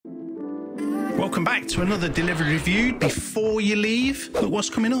Welcome back to another Delivered Review. Before you leave, look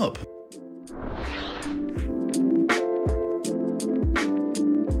what's coming up.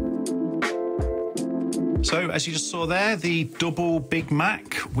 So, as you just saw there, the double Big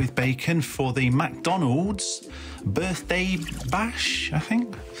Mac with bacon for the McDonald's birthday bash, I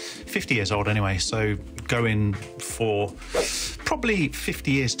think. 50 years old anyway, so going for probably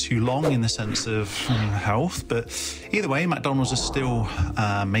 50 years too long in the sense of health. But either way, McDonald's are still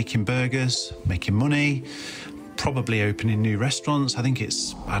making burgers, making money, probably opening new restaurants. I think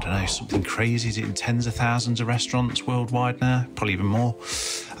it's, I don't know, something crazy. Is it in tens of thousands of restaurants worldwide now? Probably even more.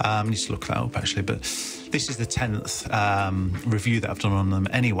 I need to look that up actually, but this is the 10th review that I've done on them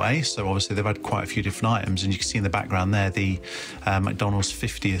anyway, so obviously they've had quite a few different items, and you can see in the background there the McDonald's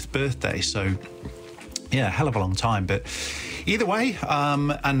 50th birthday, so yeah, hell of a long time. But either way,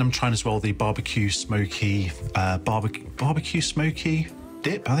 and I'm trying as well the barbecue smoky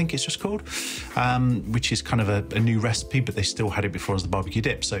dip, I think it's just called, which is kind of a new recipe, but they still had it before as the barbecue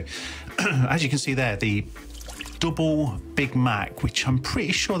dip. So as you can see there, the double Big Mac, which I'm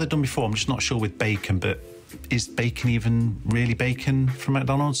pretty sure they've done before. I'm just not sure with bacon, but is bacon even really bacon from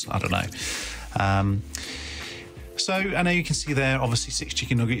McDonald's? I don't know. So I know you can see there, obviously 6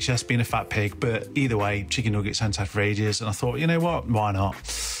 chicken nuggets, yes, being a fat pig, but either way, chicken nuggets hadn't had for ages, and I thought, you know what, why not?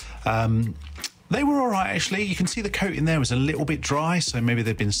 They were all right, actually. You can see the coating there was a little bit dry, so maybe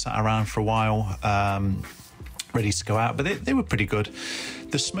they'd been sat around for a while, ready to go out, but they were pretty good.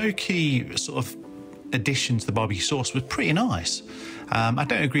 The smoky sort of addition to the barbecue sauce was pretty nice. I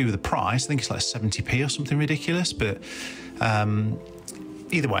don't agree with the price. I think it's like 70p or something ridiculous, but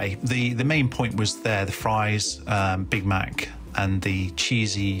either way, the main point was there, the fries, Big Mac, and the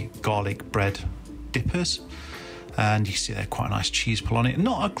cheesy garlic bread dippers. And you can see there quite a nice cheese pull on it.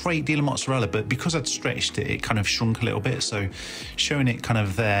 Not a great deal of mozzarella, but because I'd stretched it, it kind of shrunk a little bit. So showing it kind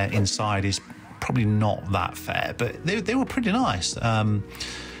of there inside is probably not that fair, but they were pretty nice.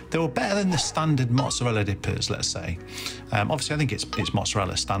 They were better than the standard mozzarella dippers, let's say. Obviously, I think it's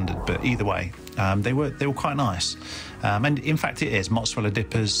mozzarella standard, but either way, they were quite nice. And in fact, it is mozzarella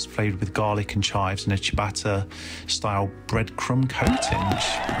dippers flavoured with garlic and chives and a ciabatta-style breadcrumb coating, which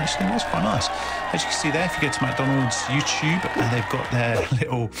actually was quite nice. As you can see there, if you go to McDonald's YouTube, they've got their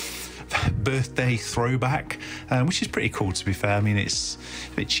little birthday throwback, which is pretty cool, to be fair. I mean, it's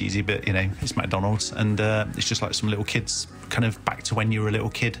a bit cheesy, but you know, it's McDonald's, and it's just like some little kids, kind of back to when you were a little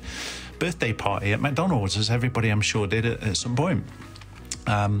kid, birthday party at McDonald's, as everybody I'm sure did at some point.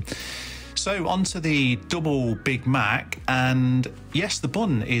 So on to the double Big Mac, and yes, the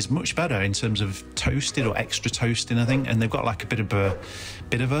bun is much better in terms of toasted or extra toasting, I think, and they've got like a bit of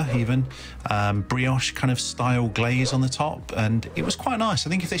a even brioche kind of style glaze on the top, and it was quite nice.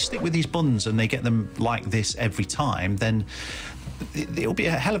 I think if they stick with these buns and they get them like this every time, then it'll be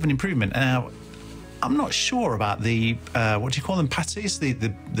a hell of an improvement. Now, I'm not sure about the what do you call them, patties,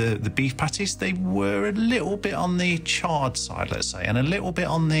 the beef patties. They were a little bit on the charred side, let's say, and a little bit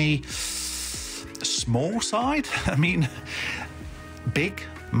on the small side. I mean, Big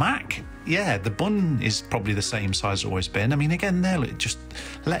Mac, yeah, the bun is probably the same size it's always been. I mean, again, there, just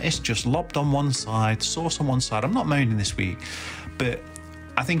lettuce just lobbed on one side, sauce on one side. I'm not moaning this week, but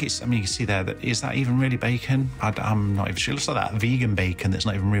I think it's, I mean, you can see there, that is that even really bacon? I'm not even sure. It looks like that vegan bacon that's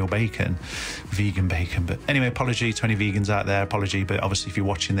not even real bacon. Vegan bacon. But anyway, apology to any vegans out there, apology. But obviously, if you're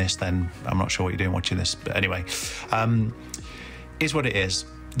watching this, then I'm not sure what you're doing watching this. But anyway, is what it is.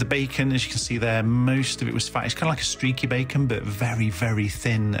 The bacon, as you can see there, most of it was fat. It's kind of like a streaky bacon, but very, very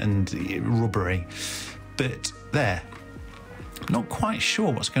thin and rubbery. But there, not quite sure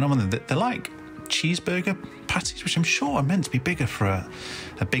what's going on with them. They're like cheeseburger patties, which I'm sure are meant to be bigger for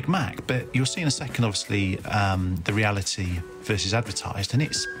a Big Mac, but you'll see in a second, obviously, the reality versus advertised, and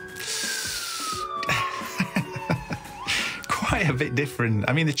it's quite a bit different.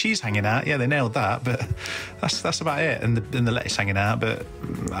 I mean, the cheese hanging out, yeah, they nailed that, but that's about it, and the lettuce hanging out, but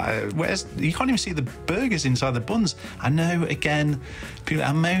where's, you can't even see the burgers inside the buns. I know, again, people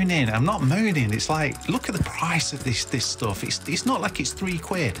are moaning. I'm not moaning. It's like, look at the price of this stuff. It's not like it's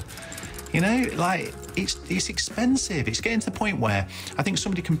 £3. You know, like, it's expensive. It's getting to the point where I think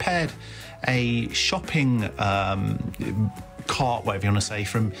somebody compared a shopping cart, whatever you want to say,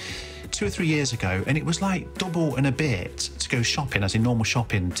 from 2 or 3 years ago, and it was like double and a bit to go shopping, as in normal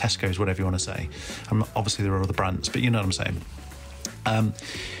shopping, Tesco's, whatever you want to say. Obviously, there are other brands, but you know what I'm saying.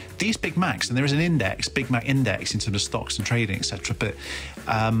 These Big Macs, and there is an index, Big Mac index, in terms of stocks and trading, etc., but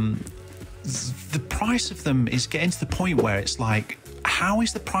the price of them is getting to the point where it's like, how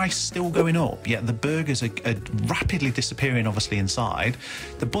is the price still going up? Yet the burgers are rapidly disappearing, obviously, inside.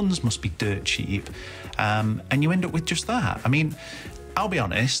 The buns must be dirt cheap. And you end up with just that. I mean, I'll be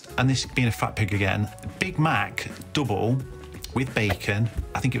honest, and this being a fat pig again, Big Mac double with bacon,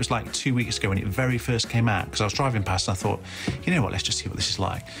 I think it was like 2 weeks ago when it very first came out, because I was driving past and I thought, you know what, let's just see what this is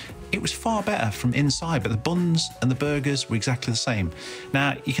like. It was far better from inside, but the buns and the burgers were exactly the same.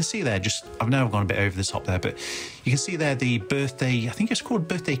 Now, you can see there, I know I've gone a bit over the top there, but you can see there the birthday, I think it's called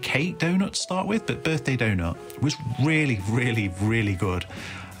birthday cake donut to start with, but birthday donut was really, really, really good.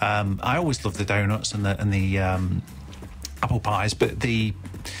 I always love the donuts and the apple pies, but the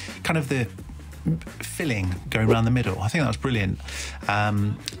kind of the filling going around the middle, I think that was brilliant.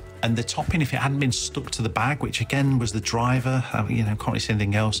 And the topping, if it hadn't been stuck to the bag, which again was the driver, you know, can't really see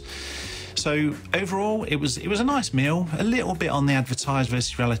anything else. So overall, it was a nice meal. A little bit on the advertised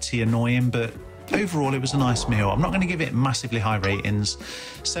versus reality annoying, but overall it was a nice meal. I'm not going to give it massively high ratings.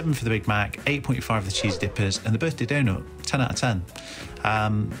 7 for the Big Mac, 8.5 for the cheese dippers, and the birthday donut, 10 out of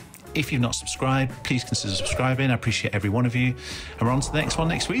 10. If you've not subscribed, please consider subscribing. I appreciate every one of you. And we're on to the next one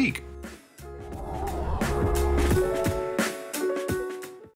next week.